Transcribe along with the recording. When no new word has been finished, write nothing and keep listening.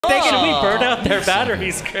their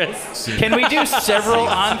batteries, Chris. Can we do several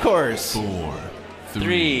encores? 4,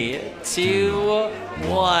 3, 2,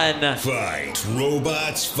 1. Fight,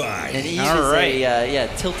 robots, fight. And eVe All right. is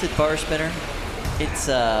a tilted bar spinner. It's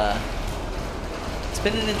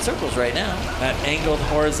spinning in circles right now. That angled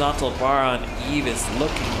horizontal bar on eVe is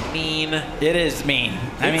looking mean. It is mean.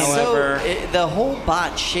 I mean, however- the whole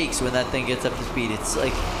bot shakes when that thing gets up to speed. It's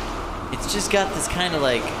like, it's just got this kind of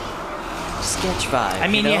like sketch vibe. I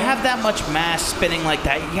mean, you you know? have that much mass spinning like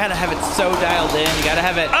that. You gotta have it so dialed in. You gotta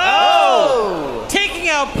have it. Oh! Taking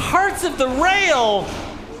out parts of the rail.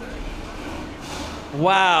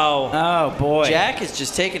 Wow. Oh boy. Jack is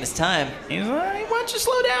just taking his time. He's like, why don't you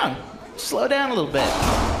slow down? Slow down a little bit.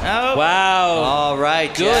 Oh. Wow. All right,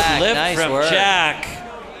 Good Jack. lift Nice from work. Jack.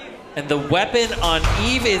 And the weapon on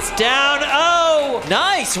eVe is down. Oh!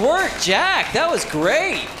 Nice work, Jack. That was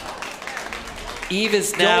great. eVe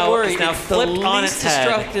is Don't now, worry, is now it's the flipped on least its head.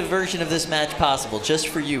 destructive version of this match possible. Just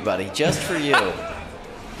for you, buddy. Just for you.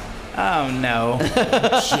 Oh no.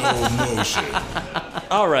 Show motion.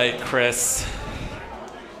 All right, Chris.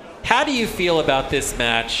 How do you feel about this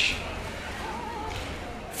match?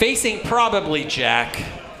 Facing probably Jack.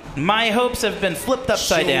 My hopes have been flipped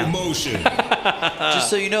upside Show down. motion. Just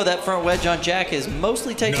so you know, that front wedge on Jack is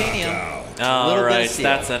mostly titanium. Knockout. All little bit of right, steel.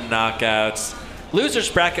 that's a knockout. Losers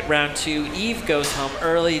bracket round 2. eVe goes home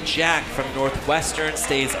early. Jack from Northwestern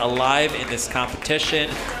stays alive in this competition.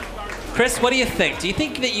 Chris, what do you think? Do you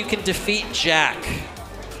think that you can defeat Jack?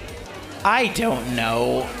 I don't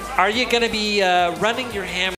know. Are you going to be running your hammer